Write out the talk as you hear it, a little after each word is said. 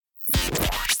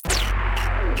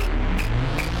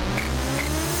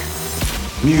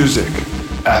music,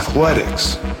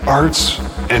 athletics, arts,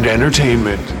 and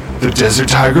entertainment. The Desert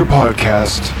Tiger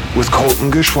Podcast with Colton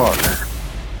Geschwader.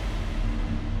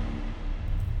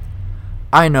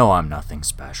 I know I'm nothing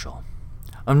special.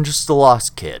 I'm just a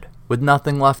lost kid with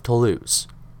nothing left to lose.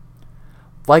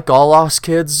 Like all lost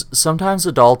kids, sometimes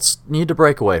adults need to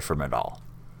break away from it all.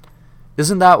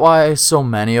 Isn't that why so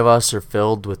many of us are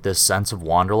filled with this sense of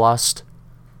wanderlust?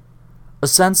 A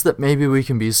sense that maybe we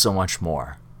can be so much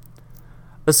more.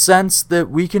 A sense that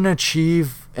we can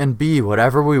achieve and be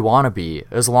whatever we want to be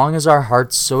as long as our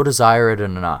hearts so desire it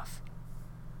enough.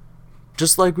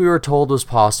 Just like we were told was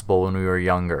possible when we were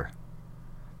younger.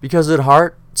 Because at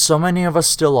heart, so many of us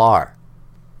still are.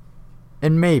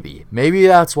 And maybe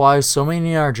that's why so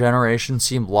many in our generation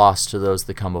seem lost to those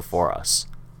that come before us.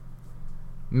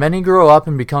 Many grow up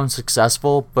and become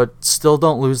successful, but still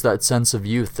don't lose that sense of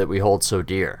youth that we hold so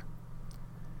dear.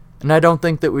 And I don't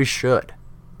think that we should.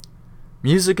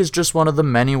 Music is just one of the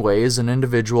many ways an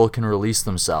individual can release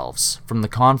themselves from the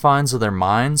confines of their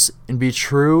minds and be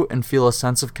true and feel a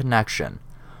sense of connection,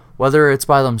 whether it's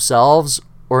by themselves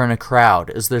or in a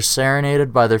crowd as they're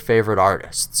serenaded by their favorite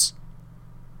artists.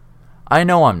 I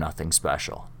know I'm nothing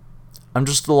special. I'm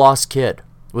just a lost kid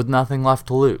with nothing left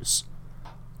to lose.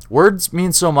 Words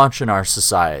mean so much in our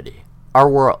society, our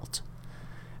world.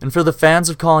 And for the fans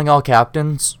of Calling All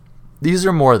Captains, these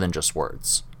are more than just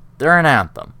words. They're an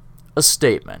anthem, a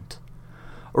statement,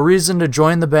 a reason to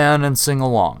join the band and sing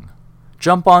along.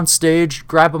 Jump on stage,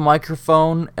 grab a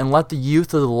microphone, and let the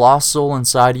youth of the lost soul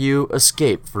inside you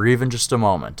escape for even just a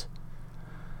moment.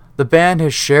 The band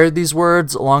has shared these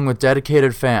words along with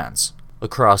dedicated fans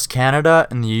across Canada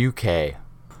and the UK.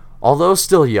 Although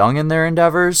still young in their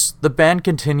endeavors, the band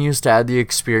continues to add the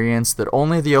experience that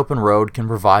only the open road can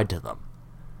provide to them.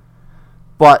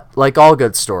 But, like all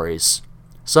good stories,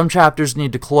 some chapters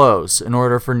need to close in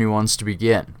order for new ones to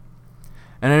begin.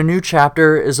 And a new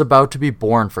chapter is about to be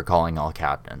born for Calling All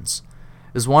Captains,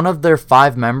 as one of their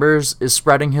 5 members is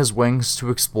spreading his wings to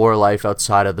explore life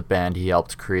outside of the band he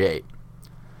helped create.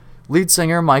 Lead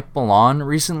singer Mike Milan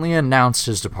recently announced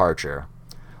his departure,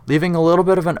 leaving a little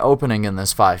bit of an opening in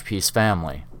this 5-piece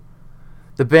family.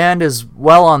 The band is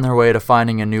well on their way to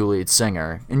finding a new lead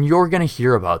singer, and you're going to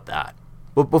hear about that.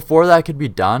 But before that could be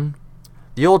done,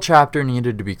 the old chapter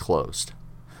needed to be closed.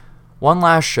 One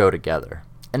last show together,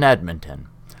 in Edmonton,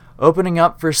 opening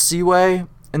up for Seaway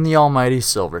and the almighty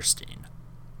Silverstein.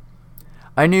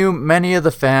 I knew many of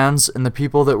the fans and the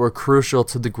people that were crucial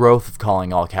to the growth of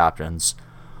Calling All Captains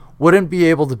wouldn't be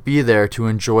able to be there to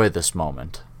enjoy this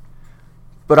moment.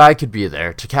 But I could be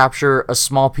there to capture a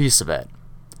small piece of it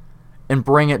and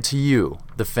bring it to you,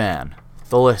 the fan,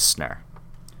 the listener.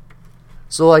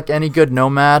 So like any good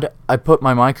nomad, I put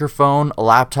my microphone, a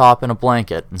laptop, and a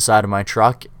blanket inside of my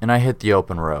truck, and I hit the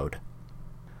open road.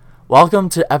 Welcome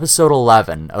to episode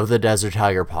 11 of the Desert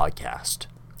Tiger Podcast.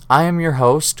 I am your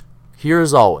host, here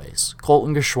as always,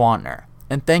 Colton Geschwantner,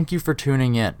 and thank you for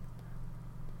tuning in.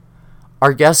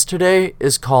 Our guest today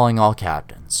is Calling All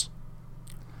Captains.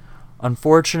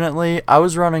 Unfortunately, I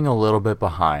was running a little bit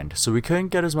behind, so we couldn't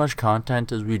get as much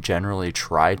content as we generally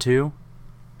try to.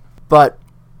 But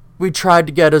we tried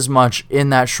to get as much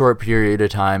in that short period of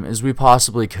time as we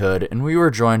possibly could, and we were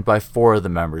joined by 4 of the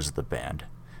members of the band.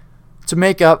 To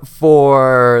make up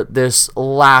for this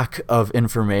lack of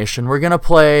information, we're going to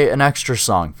play an extra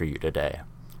song for you today.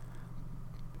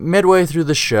 Midway through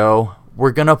the show,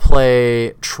 we're going to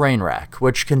play Trainwreck,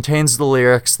 which contains the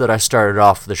lyrics that I started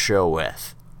off the show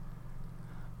with.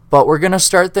 But we're going to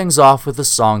start things off with a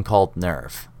song called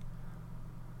Nerve.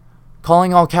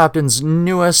 Calling All Captains'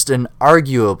 newest and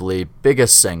arguably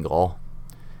biggest single,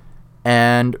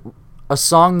 and a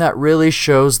song that really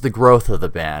shows the growth of the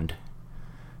band.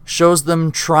 Shows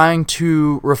them trying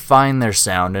to refine their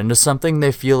sound into something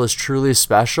they feel is truly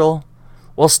special,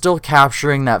 while still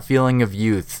capturing that feeling of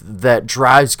youth that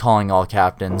drives Calling All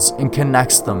Captains and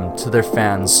connects them to their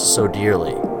fans so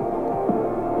dearly.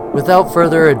 Without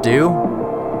further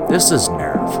ado, this is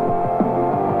Nerve.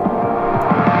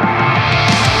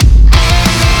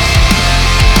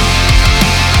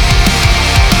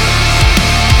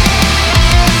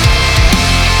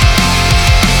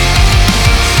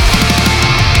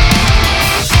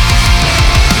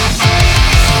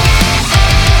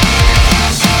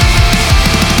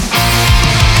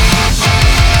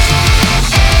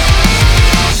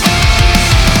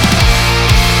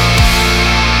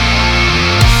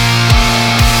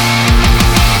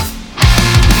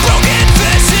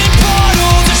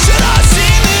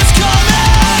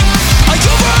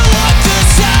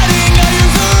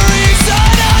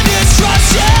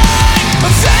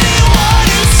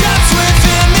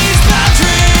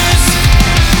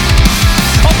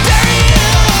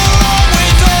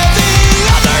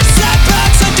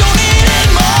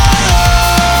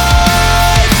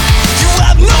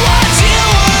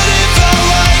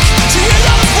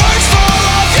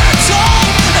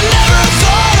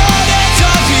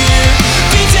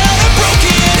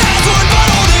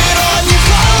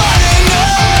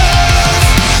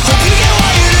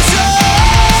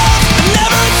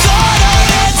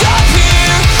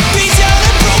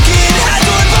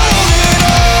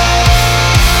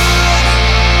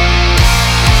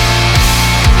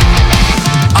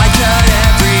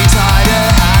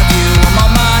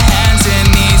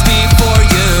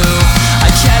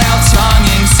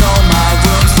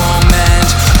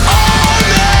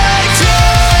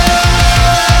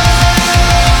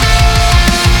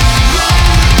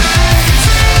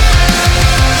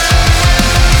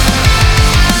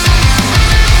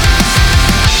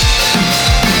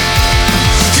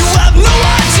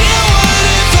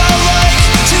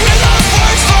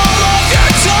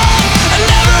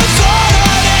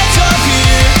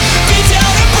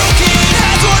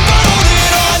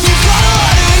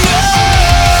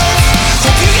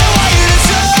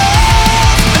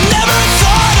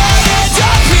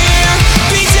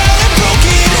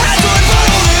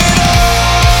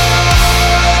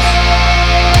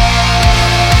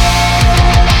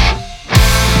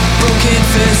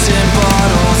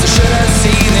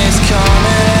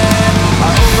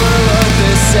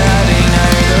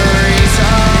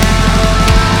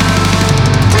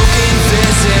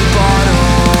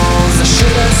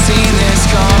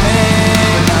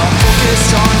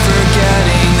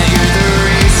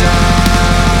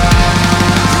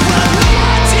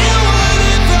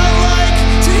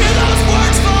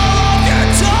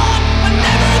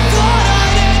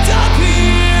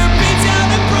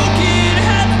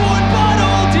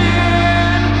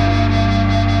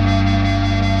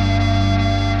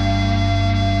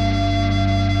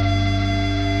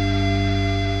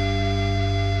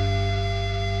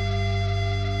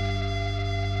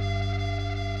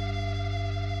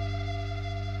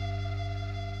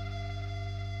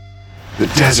 the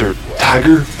Desert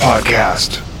Tiger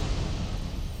Podcast.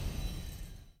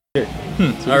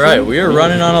 All right, we are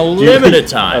running on a limited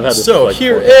time, so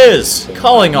here is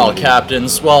Calling All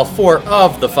Captains. Well, 4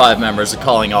 of the 5 members of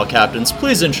Calling All Captains,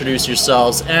 please introduce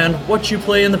yourselves and what you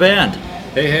play in the band.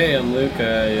 Hey, I'm Luke.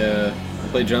 I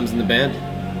play drums in the band.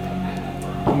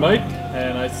 I'm Mike,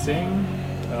 and I sing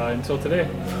until today.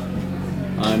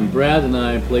 I'm Brad, and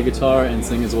I play guitar and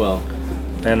sing as well.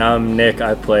 And I'm Nick.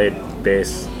 I played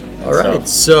bass. All right,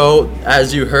 so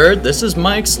as you heard, this is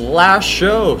Mike's last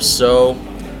show, so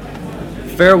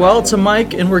farewell to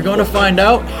Mike, and we're going to find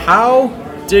out how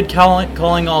did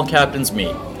Calling All Captains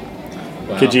meet.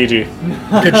 Wow. Kijiji.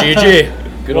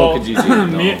 Kijiji. Good old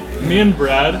Kijiji. me and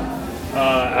Brad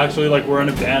actually were in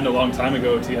a band a long time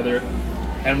ago together,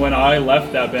 and when I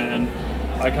left that band,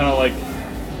 I kind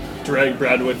of dragged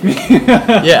Brad with me.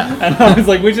 Yeah. And I was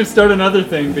like, we should start another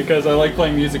thing because I like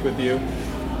playing music with you.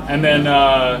 And then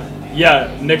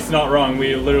Nick's not wrong.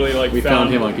 We literally We found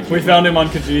him on Kijiji. We found him on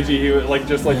Kijiji. He was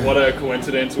what a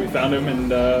coincidence. We found him,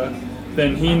 and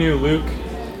then he knew Luke.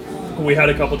 We had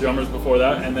a couple drummers before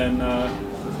that, and then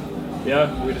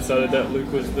we decided that Luke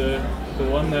was the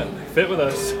one that fit with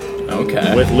us.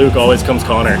 Okay. With Luke always comes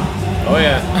Connor. Oh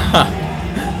yeah.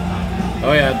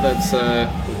 That's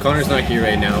Connor's not here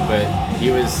right now, but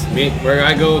he was me. Where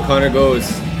I go, Connor goes.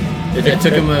 It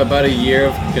took him about a year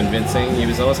of convincing. He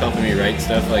was always helping me write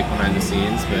stuff behind the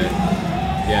scenes, but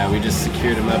yeah, we just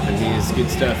secured him up, and he's good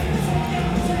stuff.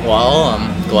 Well,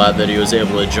 I'm glad that he was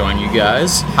able to join you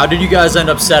guys. How did you guys end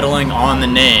up settling on the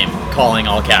name Calling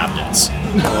All Captains?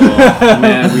 Oh,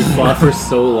 man, we fought for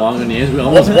so long on names. We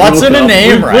almost What's in a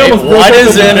name, right? What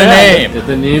is in a name?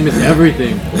 The name is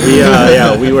everything.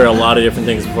 We were a lot of different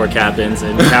things before Captains,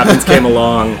 and Captains came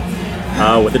along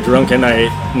with a drunken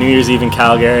night, New Year's Eve in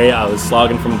Calgary. I was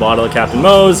slogging from a bottle of Captain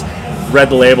Moe's, read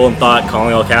the label and thought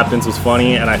Calling All Captains was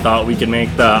funny, and I thought we could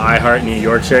make the I Heart New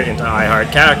York shirt into I Heart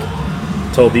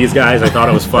CAC. Told these guys I thought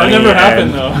it was funny. That never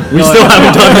happened though. We still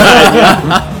haven't done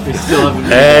that. We still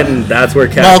haven't. And that's where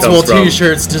CAC Multiple comes from.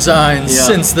 T-shirts designs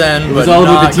since then, It was but all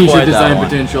about not the t-shirt quite that design one.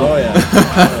 potential. Oh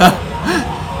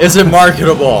yeah. Is it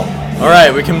marketable? All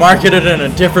right, we can market it in a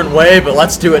different way, but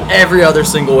let's do it every other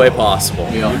single way possible.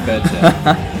 You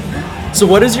betcha. So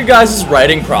what is your guys'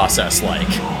 writing process like?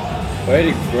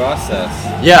 Writing process.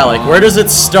 Yeah, where does it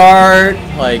start?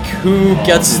 Who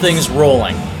gets things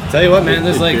rolling? Tell you what, man.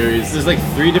 There's It varies.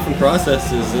 3 different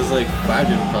processes. There's 5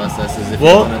 different processes. If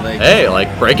Well, you wanna,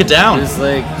 hey, break it down.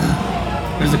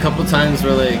 There's a couple times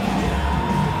where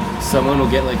someone will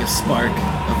get a spark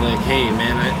of hey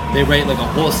man, they write a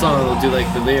whole song. They'll do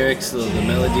the lyrics, the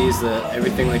melodies,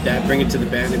 everything like that. Bring it to the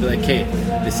band and be hey,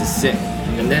 this is sick.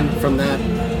 And then from that,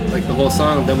 the whole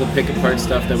song, then we'll pick apart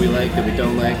stuff that we like, that we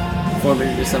don't like, form it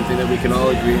into something that we can all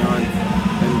agree on.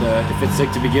 And if it's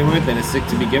sick to begin with, then it's sick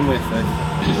to begin with. And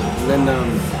then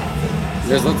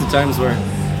there's lots of times where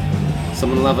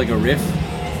someone will have a riff,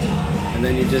 and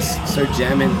then you just start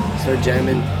jamming,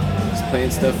 just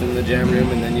playing stuff in the jam room,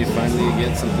 and then you finally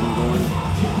get something going.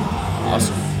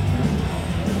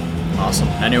 Awesome.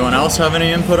 Anyone else have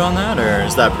any input on that, or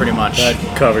is that pretty much? That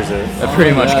covers it. That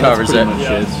pretty much covers it.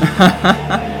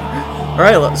 All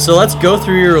right, so let's go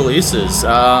through your releases.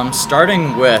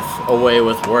 Starting with Away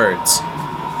with Words.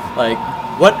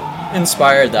 What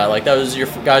inspired that? That was your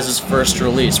guys' first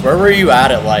release. Where were you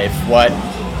at life? What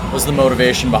was the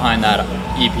motivation behind that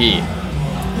EP?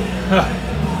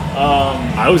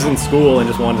 I was in school and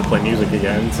just wanted to play music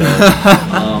again. So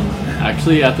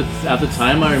Actually, at the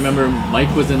time, I remember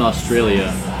Mike was in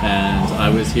Australia, and I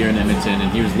was here in Edmonton,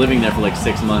 and he was living there for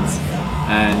 6 months,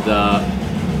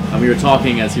 and we were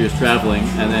talking as he was traveling,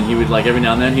 and then he would every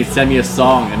now and then he'd send me a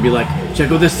song and be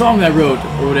check out this song I wrote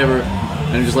or whatever,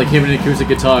 and just him and an acoustic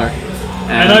guitar.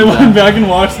 And I went back and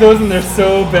watched those, and they're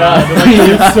so bad.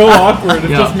 It's so awkward.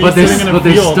 It's just me sitting in a field.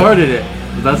 They started it.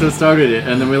 That's what started it,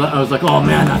 and then I was oh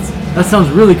man, that sounds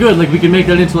really good. We can make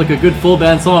that into a good full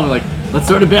band song. Let's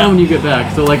start a band when you get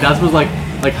back. So that was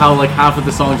how half of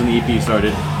the songs in the EP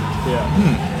started.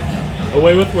 Yeah.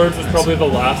 Away with Words was probably the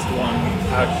last one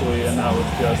actually, and that was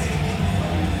just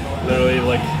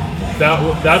literally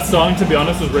that song. To be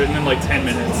honest, was written in 10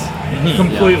 minutes,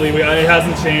 completely. It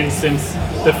hasn't changed since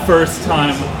the first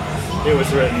time it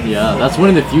was written. Yeah, that's one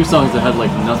of the few songs that had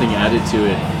nothing added to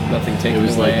it. Nothing taken It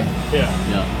was away. Yeah.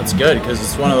 That's good, because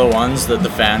it's one of the ones that the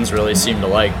fans really seem to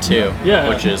like too. Yeah.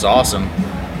 Which is awesome.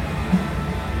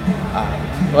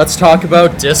 Let's talk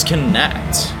about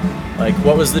Disconnect.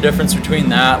 What was the difference between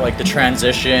that, the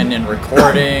transition in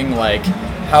recording?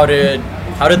 How did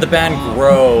How did the band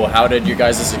grow? How did your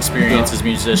guys' experience as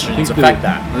musicians affect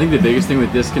that? I think the biggest thing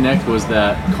with Disconnect was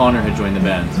that Connor had joined the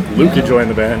band. Luke had joined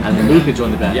the band. And then Luke had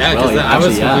joined the band Yeah, as well. because I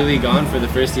was Actually, completely gone for the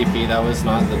first EP. That was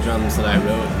not the drums that I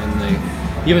wrote, and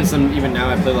like even now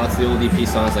I play lots of the old EP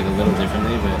songs like a little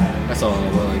differently, but that's all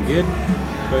well and good.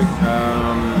 But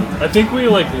I think we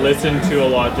like listened to a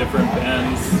lot of different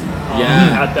bands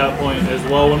Yeah. at that point as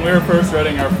well. When we were first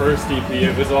writing our first EP,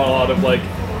 it was a lot of like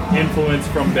influence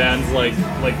from bands like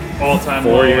All Time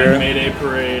Low Four-Year. and Mayday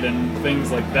Parade and things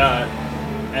like that.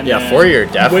 And Yeah, then 4-Year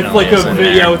definitely with like is in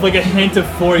there. yeah, with like a hint of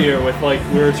 4-Year, with like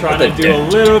we were trying With to the do a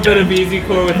little bit of easy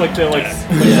core with like the like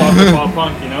softer pop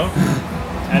punk, you know.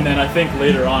 And then I think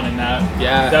later on in that,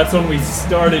 Yeah. that's when we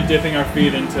started dipping our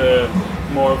feet into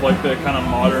more of like the kind of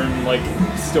modern like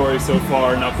Story So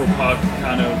Far, knuckle puck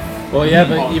kind of. well, yeah,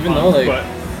 but pop even punk, though like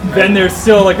but then there's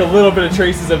still like a little bit of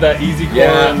traces of that easy core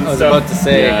yeah, and I was stuff about to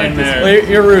say. Yeah, in there. Well,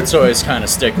 your roots always kind of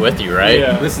stick with you, right?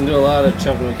 Yeah. Listen to a lot of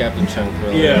Chunk with Captain Chunk,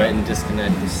 really, Yeah. right? And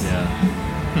Disconnect.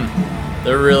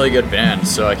 They're a really good band,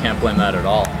 so I can't blame that at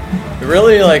all. It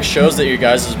really like shows that you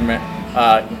guys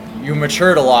you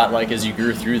matured a lot like as you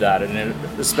grew through that, and it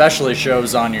especially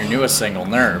shows on your newest single,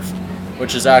 Nerve,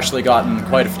 which has actually gotten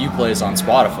quite a few plays on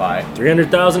Spotify.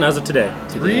 300,000 as of today.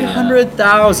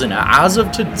 300,000 as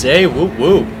of today. Woo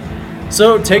woo.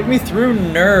 So take me through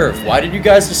Nerve. Why did you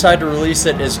guys decide to release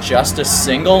it as just a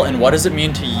single, and what does it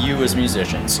mean to you as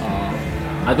musicians?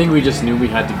 I think we just knew we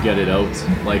had to get it out.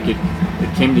 Like it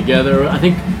came together. I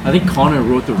think Connor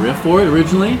wrote the riff for it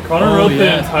originally. Connor wrote the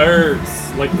yeah. entire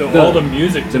all the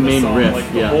music to the the main song, riff,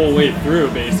 like the yeah. whole way through,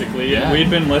 basically. Yeah. And we'd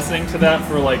been listening to that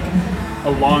for like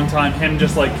a long time.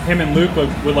 Him and Luke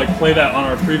would like play that on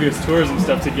our previous tours and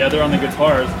stuff together on the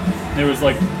guitars. There was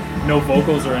like no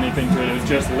vocals or anything to it. It was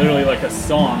just literally like a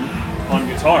song on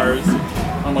guitars,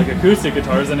 on like acoustic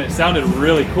guitars, and it sounded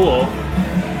really cool.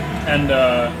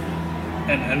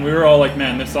 And we were all like,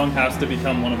 man, this song has to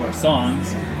become one of our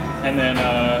songs. And then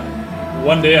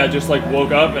one day I just like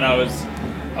woke up and I was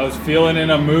feeling in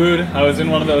a mood. I was in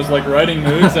one of those like writing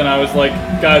moods, and I was like,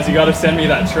 guys, you got to send me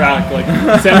that track. Like,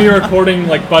 send me a recording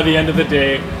like by the end of the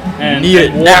day, and Need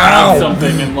it we'll now. have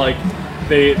something. And like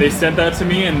they sent that to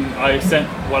me, and I sent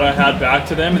what I had back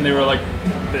to them, and they were like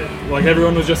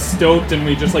everyone was just stoked, and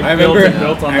we just like built on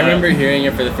that. I remember hearing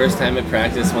it for the first time at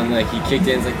practice when like he kicked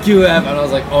in, it's like QF, and I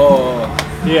was like, oh,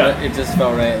 Yeah. it just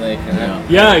felt right, like.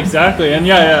 Yeah, exactly. And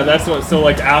yeah, that's what. So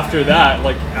like after that,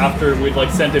 like after we'd like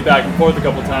sent it back and forth a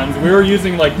couple times, we were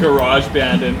using like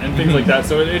GarageBand and things like that.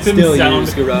 So it didn't Still sound.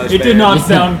 use GarageBand. It did not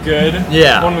sound good.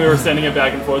 Yeah. When we were sending it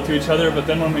back and forth to each other, but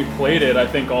then when we played it, I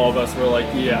think all of us were like,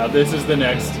 yeah, this is the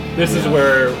next. This is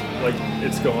where like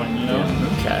it's going. You know.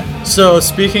 Okay. So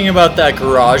speaking about that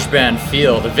GarageBand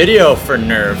feel, the video for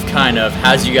Nerve kind of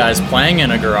has you guys playing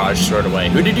in a garage sort of way.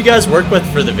 Who did you guys work with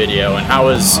for the video, and how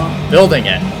was building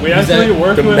it? We actually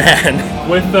worked the with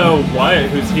man. Wyatt,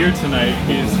 who's here tonight.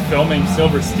 He's filming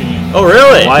Silverstein. Oh,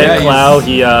 really? Wyatt he's- Clow,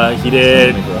 he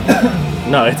did.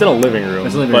 No, it's in a living room.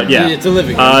 It's a living but room. yeah, It's a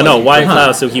living room. No, Wyatt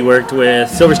Clow. So he worked with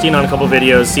Silverstein on a couple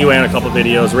videos, Seaway on a couple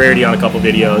videos, Rarity on a couple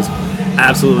videos.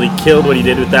 Absolutely killed what he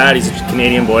did with that. He's a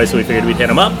Canadian boy, so we figured we'd hit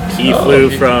him up. He flew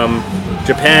from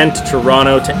Japan to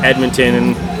Toronto to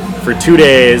Edmonton for 2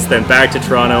 days, then back to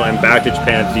Toronto and back to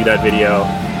Japan to do that video.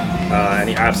 And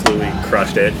he absolutely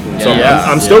crushed it. So Yeah.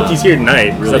 I'm stoked he's here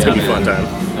tonight. So that's gonna be a fun time.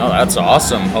 Oh, that's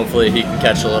awesome. Hopefully he can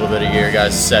catch a little bit of your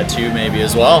guys' set too, maybe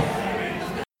as well.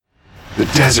 The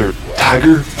Desert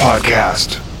Tiger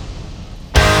Podcast.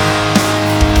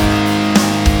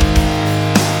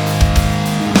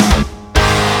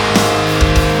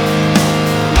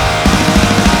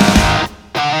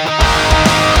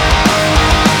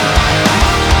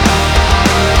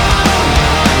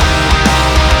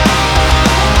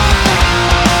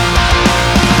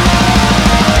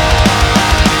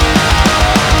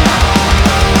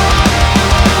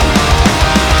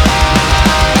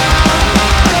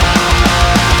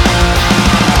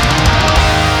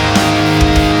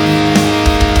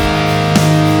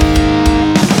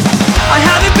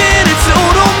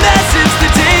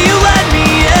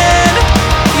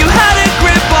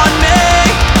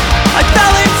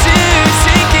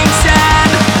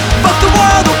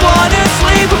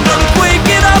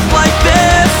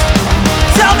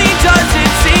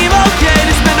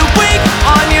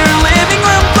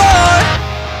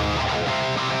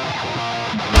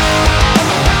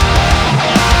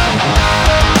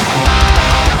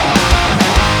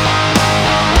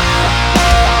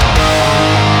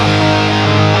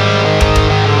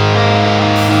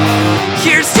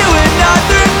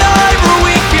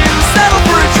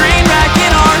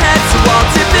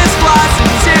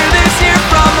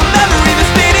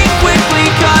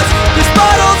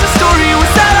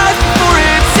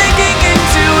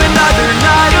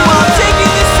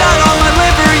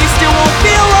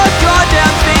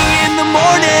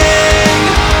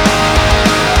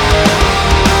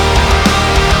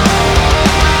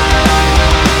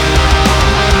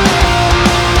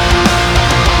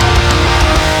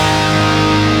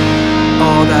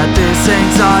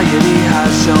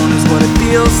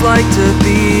 it's like to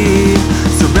be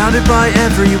surrounded by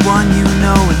everyone you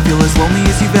know and feel as lonely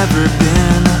as you've ever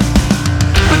been.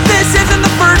 But this isn't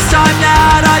the first time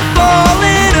that I've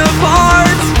fallen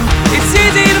apart. It's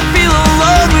easy to feel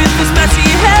alone with this messy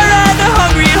hair and a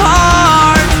hungry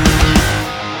heart.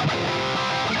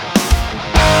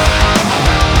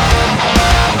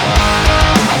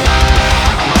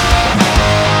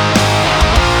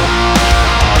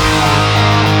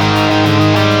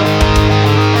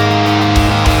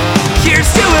 Here's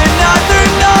to another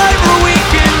night where we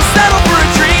can settle for a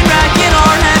dream back in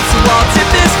our heads. So I'll tip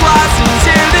this glass and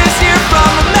tear this here from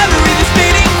a memory that's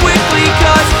fading quickly.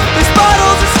 Cause this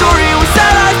bottle's a story with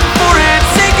sad eyes before it,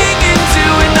 sinking into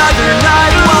another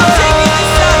night. While taking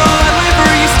this out on my liver,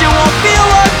 you still won't feel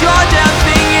a goddamn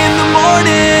thing in the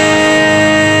morning.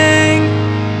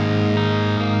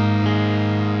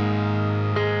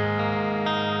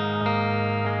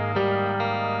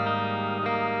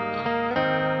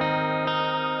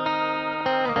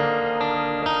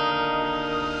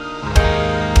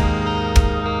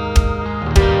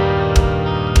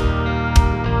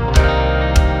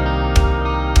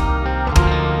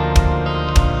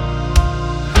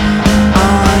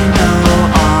 I know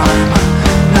I'm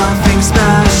nothing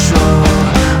special.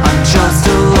 I'm just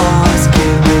a lost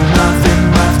kid with nothing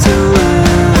left to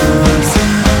lose.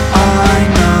 I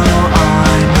know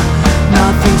I'm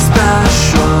nothing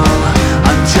special.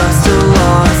 I'm just a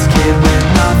lost kid with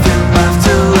nothing left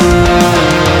to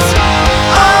lose.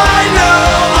 I know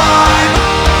I'm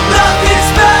nothing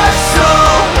special.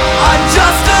 I'm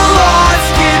just a lost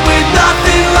kid with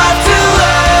nothing left to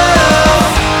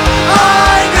lose.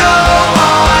 I know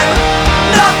I'm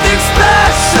nothing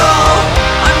special.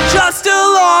 I'm just a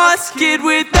lost kid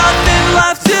with nothing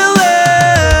left to lose.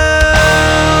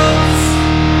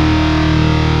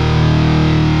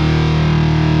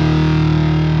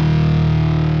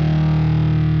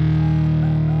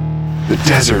 The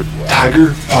Desert Tiger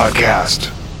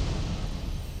Podcast.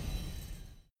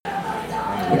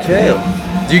 Okay.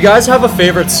 Do you guys have a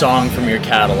favorite song from your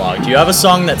catalog? Do you have a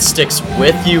song that sticks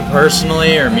with you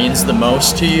personally or means the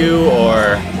most to you,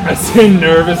 or? I'd say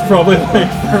Nerve is probably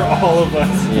like for all of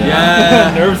us.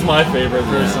 Yeah. Nerve's my favorite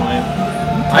personally.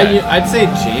 I'd say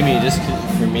Jamie just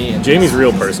for me. And Jamie's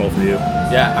real personal for you.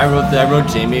 Yeah, I wrote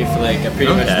Jamie for like I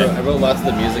pretty much Okay. I wrote lots of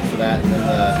the music for that, and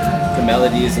then the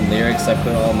melodies and lyrics I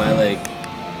put all my like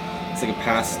it's like a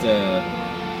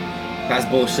past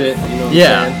bullshit. You know what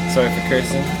Yeah. I'm saying? Sorry for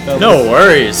cursing. fellas. No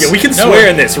worries. Yeah, we can No swear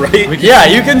in this, right? Yeah,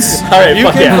 you can. Alright, You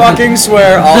fuck can yeah. fucking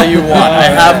swear all you want. I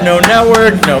have no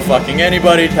network, no fucking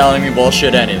anybody telling me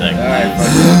bullshit anything. All right,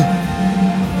 fuck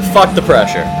it. Fuck the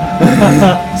pressure.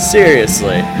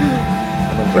 Seriously.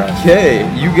 Okay,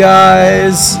 you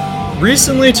guys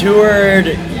recently toured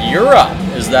Europe.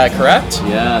 Is that correct?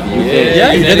 Yeah, the UK.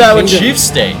 Yeah, you United did that with Kingdom. Chief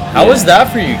State. How was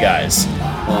that for you guys?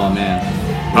 Oh man,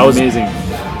 I was amazing.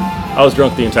 I was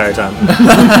drunk the entire time.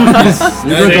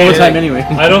 You're drunk all the time anyway.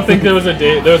 I don't think there was a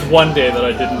day. There was one day that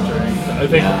I didn't drink. I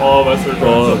think all of us were drunk.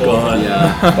 Oh, the whole God. time.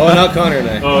 Yeah. Oh, not Connor and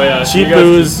I. Oh yeah. Cheap you guys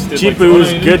booze, did, cheap like,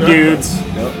 booze, you good didn't drink? dudes,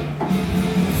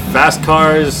 fast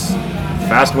cars,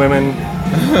 fast women.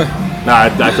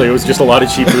 Nah, actually, it was just a lot of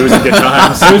cheap booze and good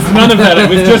times. It was none of that. It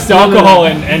was just alcohol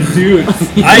and dudes.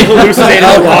 I hallucinated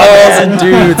a lot. Alcohols and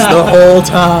dudes the whole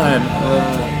time.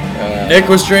 Nick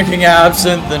was drinking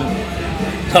absinthe and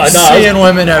No, seeing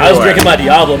women everywhere. I was drinking my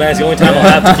Diablo, man. It's the only time I'll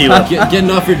have tequila.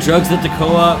 Getting off your drugs at the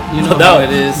co-op. You know No, how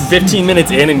it is. 15 minutes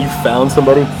in and you found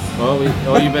somebody. Oh,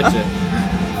 you betcha.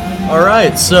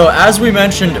 Alright, so as we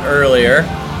mentioned earlier,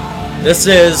 this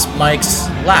is Mike's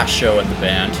last show at the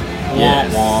band.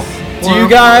 Yes. Do you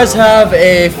guys have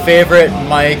a favorite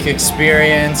Mike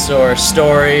experience or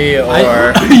story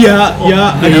or... Yeah.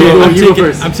 You go- you go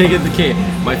first. I'm taking the cake.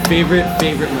 My favorite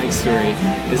Mike story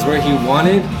is where he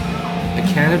wanted a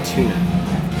can of tuna.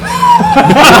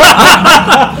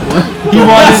 He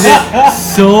wanted it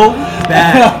so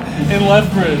bad. In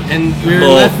Lethbridge. And we were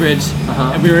in Lethbridge,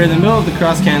 and we were in the middle of the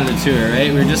Cross Canada tour,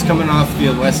 right? We were just coming off the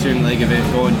western leg of it,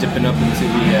 dipping up into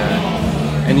the,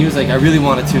 and he was like, I really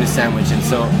want a tuna sandwich, and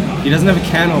so he doesn't have a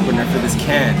can opener for this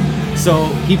can. So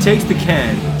he takes the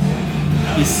can,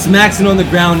 he smacks it on the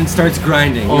ground and starts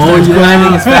grinding. He starts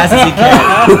grinding as fast as he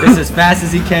can. It's as fast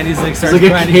as he can. He's like starts like a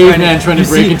grinding. caveman trying to You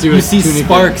break see- into You a see tuna can.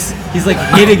 sparks. He's like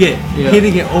hitting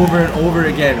it over and over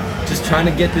again, just trying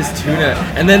to get this tuna.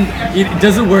 And then it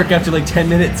doesn't work after like 10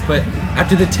 minutes, but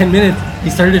after the 10 minutes, he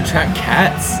started to attract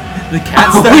cats. The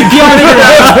cats started coming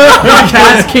around. The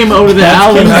cats came out of the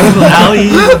alley. Came out of the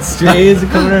alleys and strays are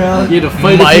coming around. You had to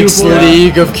fight Mike's a few for it.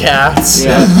 League of Cats.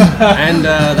 And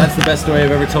that's the best story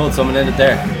I've ever told, so I'm gonna end it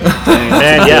there.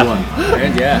 And yeah.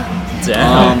 And yeah.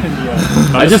 Damn.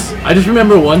 I just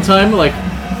remember one time, like,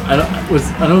 I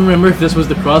don't remember if this was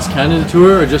the Cross Canada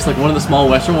tour or just like one of the small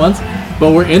Western ones,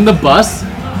 but we're in the bus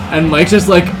and Mike's just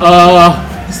like,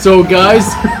 so guys,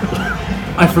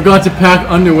 I forgot to pack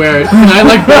underwear. Can I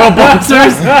like borrow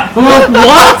boxers? I'm like,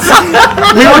 what?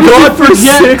 We were gone for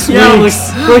 6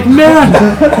 weeks. Like, man,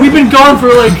 we've been gone for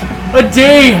like a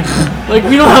day. Like,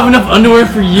 we don't have enough underwear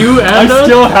for you and I us.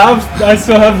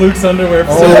 still have Luke's underwear.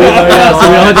 So we all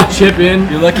had to chip in.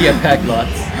 You're lucky I packed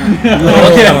lots. I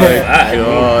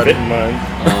fit in mine.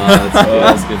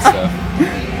 That's good stuff.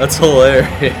 That's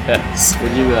hilarious.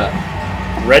 What you got?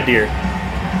 Red Deer.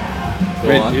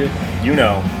 Red Deer. You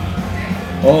know.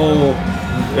 Oh,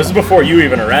 This is before you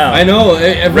even around. I know.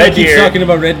 Everyone Red keeps Deer. talking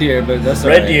about Red Deer, but that's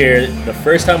Red alright. Deer, the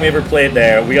first time we ever played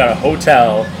there, we got a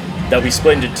hotel that we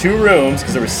split into 2 rooms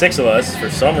because there were 6 of us for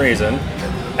some reason.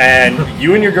 And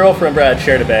you and your girlfriend, Brad,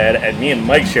 shared a bed, and me and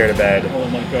Mike shared a bed. Oh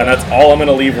my god. And that's all I'm going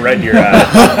to leave Red Deer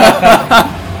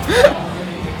at.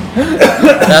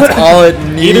 That's all it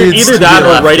needs. Either to that be or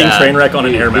left writing at. train wreck on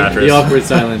an air mattress. The awkward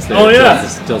silence there. Oh yeah.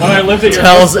 Tells When I lived at your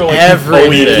Tells house for like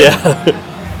everything. Yeah.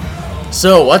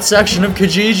 So, what section of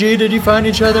Kijiji did you find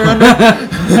each other under? Mail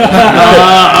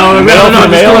for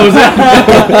mail.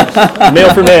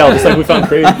 Mail for mail, just like we found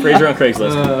Fraser on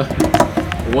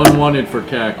Craigslist. One wanted for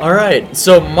CAC. All right.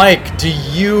 So, Mike, do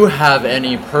you have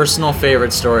any personal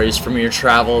favorite stories from your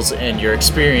travels and your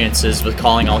experiences with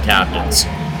calling all captains?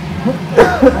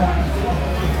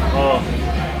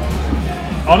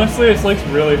 Honestly, it's like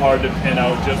really hard to pin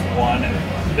out just one.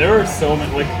 And there were so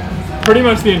many, like pretty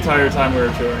much the entire time we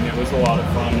were touring, it was a lot of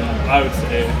fun. I would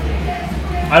say,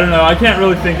 I don't know, I can't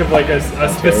really think of like a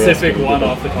specific one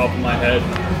off the top of my head.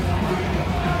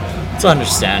 It's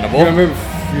understandable.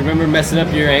 You remember messing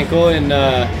up your ankle in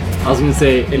I was gonna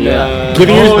say,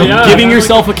 Giving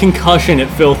yourself a concussion at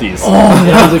Filthy's.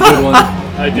 that was a good one.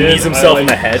 I did. Knees himself I, in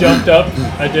the head. Jumped up.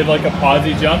 I did like a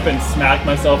posy jump and smacked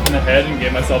myself in the head and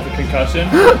gave myself a concussion.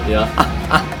 Yeah.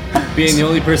 being the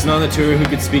only person on the tour who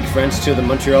could speak French to the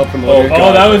Montreal promoter.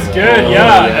 Oh, that was good.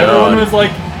 yeah. Everyone was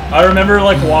like, I remember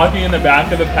like walking in the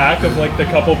back of the pack of like the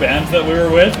couple bands that we were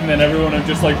with, and then everyone would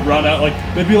just like run out, like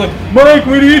they'd be like, "Mike,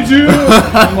 what do you do?"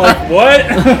 I'm like, "What?"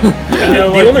 And they're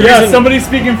like, only yeah, reason- somebody's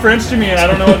speaking French to me, and I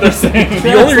don't know what they're saying.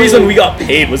 The only reason we got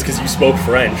paid was because you spoke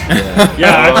French.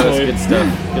 Yeah, Oh, that's actually. good stuff.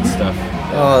 Good stuff.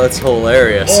 Oh, that's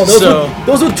hilarious.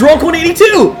 Those were Drunk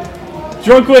 182!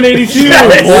 Drunk 182.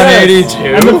 Yes.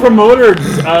 182. And the promoter,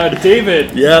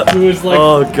 David, Yeah. who was like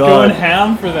Oh, God. going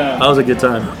ham for them. That was a good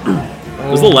time. It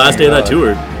was the last day of that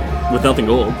tour with Nothing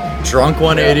Gold. Drunk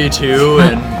 182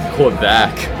 in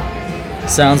Quebec.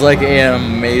 Sounds like an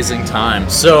amazing time.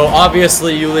 So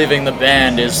obviously you leaving the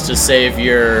band is to save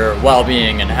your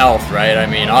well-being and health, right? I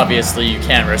mean, obviously you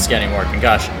can't risk any more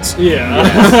concussions. Yeah.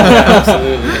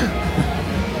 Absolutely.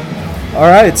 All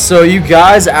right, so you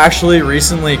guys actually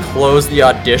recently closed the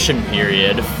audition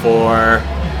period for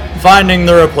finding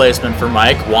the replacement for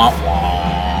Mike. Womp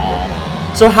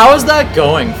womp. So how is that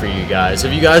going for you guys?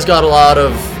 Have you guys got a lot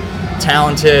of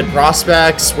talented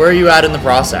prospects? Where are you at in the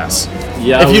process?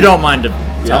 Yeah. If you don't mind to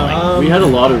tell me. We had a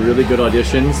lot of really good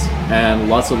auditions and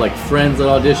lots of like friends that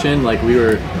auditioned. Like we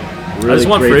were really I just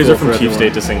want grateful Fraser from for Chief everyone.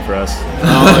 State to sing for us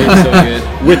Oh, he's so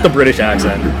good. with the British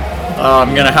accent.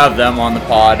 I'm gonna have them on the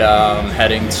pod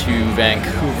heading to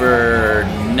Vancouver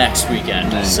next weekend.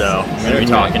 Nice. So I'm gonna be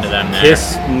talking to them there.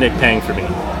 Kiss Nick Pang for me.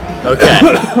 Okay.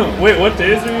 Wait, what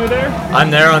days are you there? I'm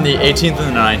there on the 18th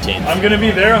and the 19th. I'm gonna be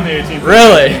there on the 18th.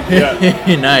 Really?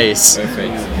 Yeah. Nice.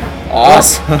 Perfect.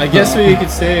 Awesome. I guess what you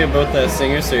could say about that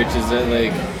singer search is that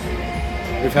like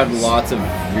we've had lots of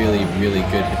really, really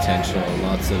good potential, and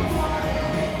lots of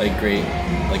like great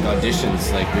like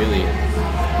auditions, like really.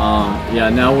 Yeah,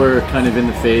 now we're kind of in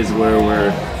the phase where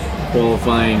we're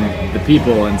qualifying the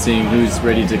people and seeing who's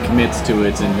ready to commit to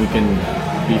it and who can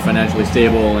be financially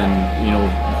stable and, you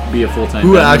know, be a full-time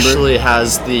Who band member. actually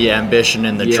has the ambition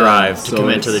and the Yeah, drive to so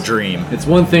commit to the it's- dream? It's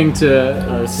one thing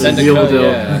to Send a be able cut, to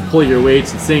yeah. pull your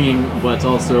weight in singing, but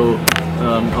also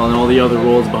on all the other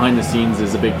roles behind the scenes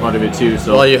is a big part of it too.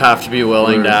 So Well, you have to be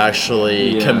willing to We're-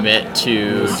 actually yeah. commit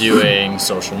to doing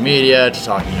social media, to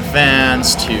talking to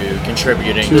fans, to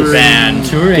contributing to Touring, band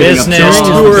touring. business, Jobs,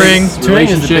 touring. Touring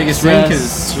is the biggest thing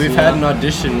relationships, because we've had an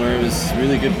audition where it was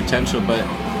really good potential, but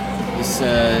this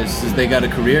is they got a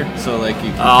career, so like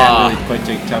you can't really quite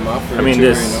take time off for I mean, a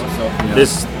tour, this- you know. So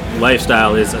This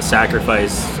lifestyle is a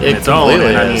sacrifice in It its own.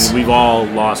 completely And I is. mean, we've all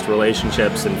lost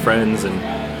relationships and friends and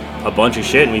a bunch of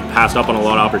shit, and we've passed up on a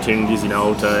lot of opportunities, you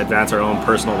know, to advance our own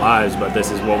personal lives. But this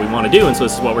is what we want to do, and so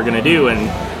this is what we're going to do. And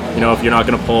you know, if you're not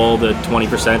going to pull the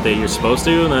 20% that you're supposed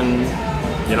to, then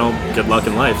good luck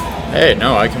in life. Hey,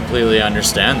 no, I completely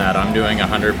understand that. I'm doing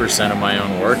 100% of my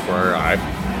own work where I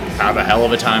have a hell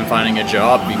of a time finding a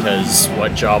job because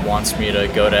what job wants me to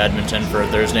go to Edmonton for a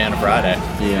Thursday and a Friday?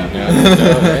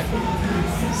 Yeah.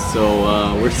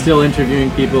 So we're still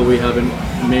interviewing people. We haven't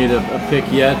made a pick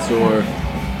yet, or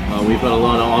we've got a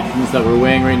lot of options that we're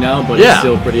weighing right now, but it's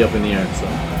still pretty up in the air. So.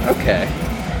 Okay.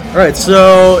 All right,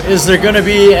 so is there going to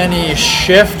be any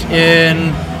shift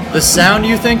in the sound,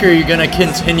 you think, or are you going to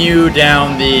continue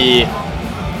down the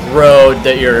road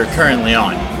that you're currently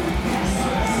on?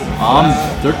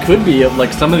 There could be,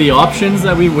 like, some of the options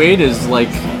that we weighed is, like,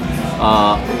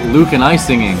 Luke and I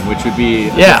singing, which would be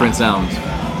a different sound.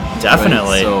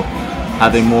 Definitely. Right? So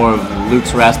having more of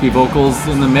Luke's raspy vocals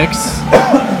in the mix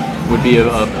would be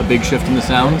a big shift in the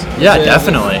sound. Yeah,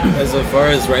 definitely. As far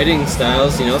as writing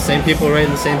styles, same people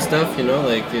writing the same stuff, and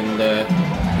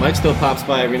Mike still pops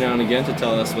by every now and again to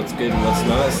tell us what's good and what's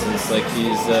not. So it's like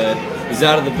he's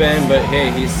out of the band, but hey,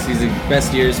 he's the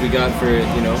best ears we got for it,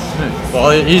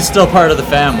 Well, he's still part of the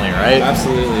family, right?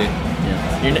 Absolutely.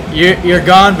 Yeah. You're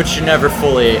gone, but you're never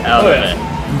fully out of it.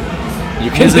 You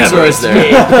can never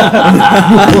escape.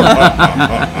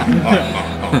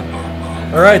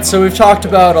 All right, so we've talked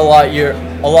about a lot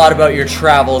about your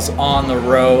travels on the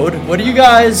road. What do you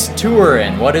guys tour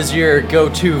in? What is your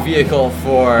go-to vehicle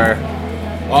for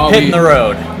hitting the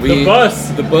road? The bus.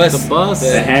 The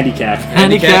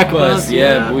handicap bus.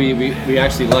 Yeah, we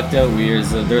actually lucked out.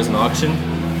 There's an auction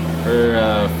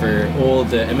for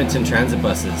old Edmonton transit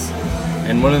buses.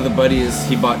 And one of the buddies,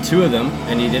 he bought 2 of them,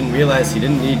 and he didn't realize he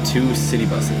didn't need 2 city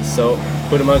buses. So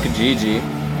put them on Kijiji,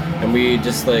 and we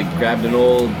just grabbed an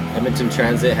old Edmonton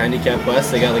Transit handicap bus.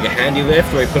 They got a handy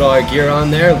lift where we put all our gear on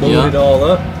there, loaded it all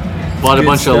up. Bought a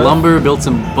bunch of lumber, built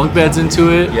some bunk beds into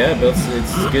it. Yeah,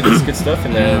 it's good stuff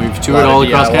in there. We've toured all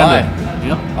across Canada.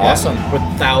 Yep. Awesome. With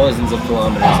thousands of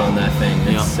kilometers on that thing.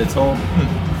 It's home.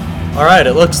 All right,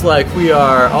 it looks like we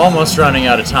are almost running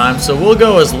out of time, so we'll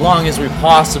go as long as we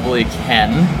possibly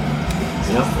can.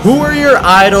 Yep. Who were your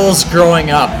idols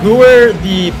growing up? Who were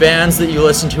the bands that you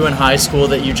listened to in high school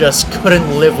that you just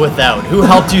couldn't live without? Who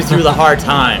helped you through the hard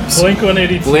times?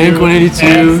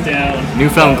 Blink-182.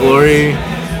 Newfound Glory.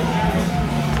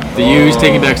 The Used,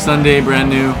 Taking Back Sunday, brand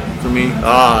new for me.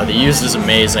 The Used is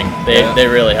amazing. They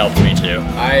really helped me too.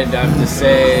 I'd have to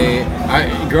say,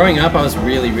 growing up, I was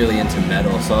really, really into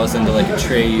metal. So I was into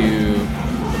Atreyu,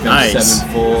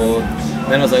 Sevenfold.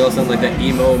 Then I was also into that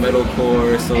emo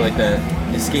metalcore, so that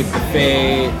Escape the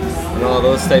Fate and all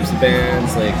those types of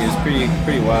bands. It was pretty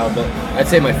wild. But I'd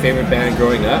say my favorite band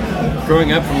growing up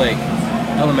from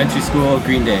elementary school,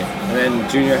 Green Day, and then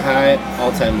junior high,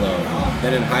 All Time Low.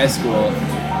 Then in high school.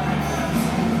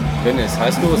 Goodness, high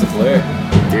school was a blur.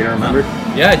 Day to remember?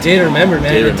 Yeah, day to remember,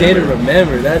 man. Day to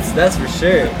remember. That's for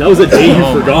sure. That was a day you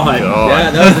forgot.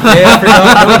 Yeah, that was a day I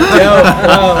forgot. No doubt.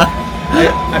 Wow.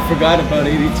 I forgot about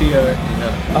ADTR.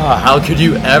 How could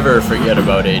you ever forget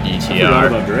about ADTR? Forgot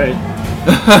about Dre.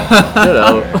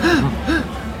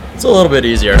 It's a little bit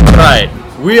easier. All right.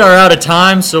 We are out of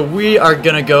time, so we are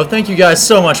going to go. Thank you guys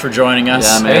so much for joining us.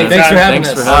 Yeah, man. Hey, thanks for having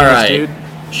us. All right.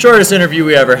 Shortest interview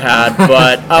we ever had,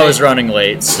 but I was running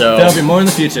late, so... There'll be more in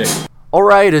the future.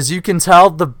 Alright, as you can tell,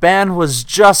 the band was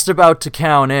just about to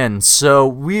count in, so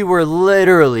we were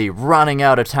literally running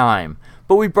out of time.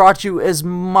 But we brought you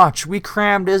we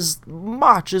crammed as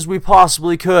much as we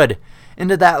possibly could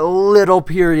into that little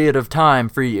period of time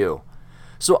for you.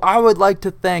 So I would like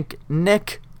to thank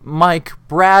Nick, Mike,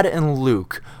 Brad, and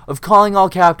Luke of Calling All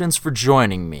Captains for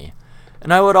joining me.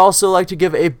 And I would also like to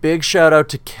give a big shout out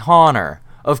to Connor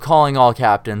of Calling All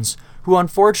Captains, who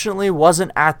unfortunately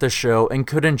wasn't at the show and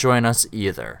couldn't join us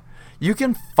either. You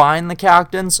can find the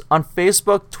Captains on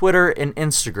Facebook, Twitter, and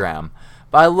Instagram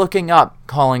by looking up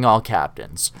Calling All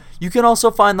Captains. You can also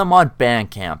find them on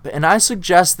Bandcamp, and I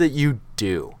suggest that you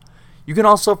do. You can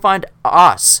also find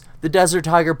us, the Desert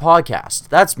Tiger Podcast.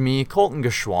 That's me, Colton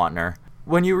Geschwantner.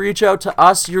 When you reach out to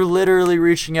us, you're literally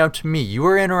reaching out to me. You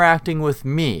are interacting with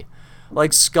me.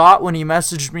 Like Scott, when he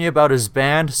messaged me about his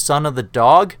band, Son of the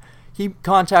Dog, he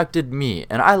contacted me,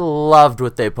 and I loved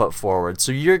what they put forward,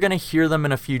 so you're going to hear them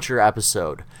in a future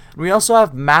episode. And we also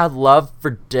have mad love for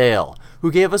Dale, who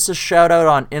gave us a shout out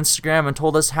on Instagram and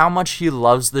told us how much he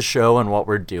loves the show and what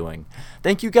we're doing.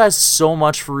 Thank you guys so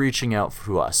much for reaching out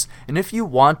to us. And if you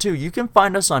want to, you can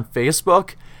find us on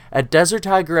Facebook at Desert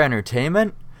Tiger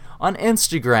Entertainment, on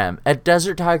Instagram at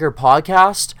Desert Tiger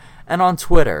Podcast, and on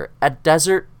Twitter at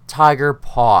Desert Tiger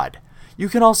Pod. You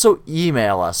can also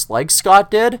email us, like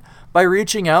Scott did, by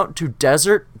reaching out to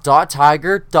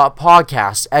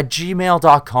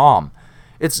desert.tiger.podcast@gmail.com.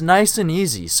 It's nice and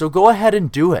easy, so go ahead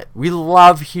and do it. We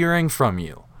love hearing from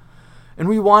you. And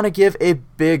we want to give a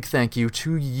big thank you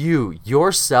to you,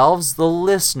 yourselves, the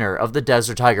listener of the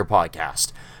Desert Tiger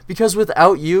Podcast. Because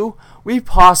without you, we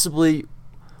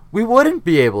wouldn't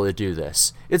be able to do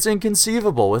this. It's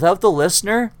inconceivable. Without the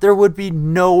listener, there would be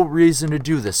no reason to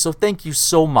do this. So thank you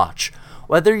so much.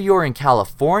 Whether you're in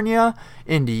California,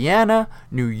 Indiana,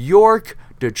 New York,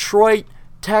 Detroit,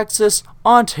 Texas,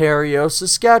 Ontario,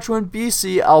 Saskatchewan,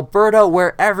 BC, Alberta,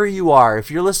 wherever you are. If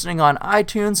you're listening on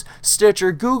iTunes,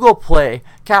 Stitcher, Google Play,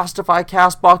 Castify,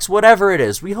 Castbox, whatever it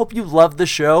is, we hope you love the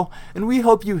show, and we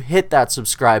hope you hit that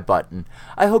subscribe button.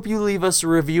 I hope you leave us a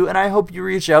review, and I hope you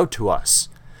reach out to us,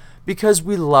 because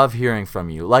we love hearing from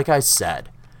you, like I said.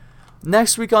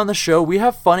 Next week on the show, we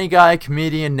have funny guy,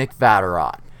 comedian Nick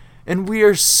Vatterott, and we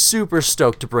are super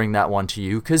stoked to bring that one to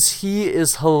you, because he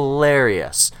is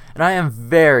hilarious. And I am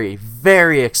very,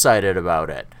 very excited about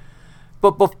it.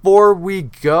 But before we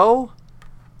go,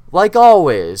 like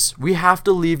always, we have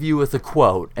to leave you with a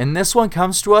quote. And this one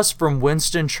comes to us from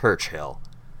Winston Churchill.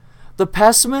 The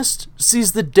pessimist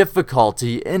sees the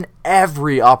difficulty in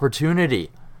every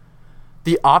opportunity.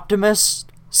 The optimist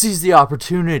sees the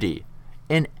opportunity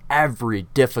in every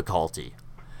difficulty.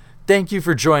 Thank you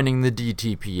for joining the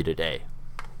DTP today.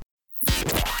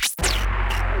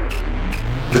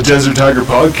 The Desert Tiger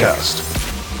Podcast.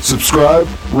 Subscribe,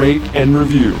 rate, and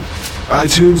review.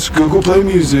 iTunes, Google Play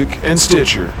Music, and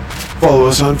Stitcher. Follow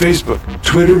us on Facebook,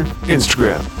 Twitter,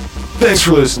 Instagram. Thanks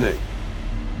for listening.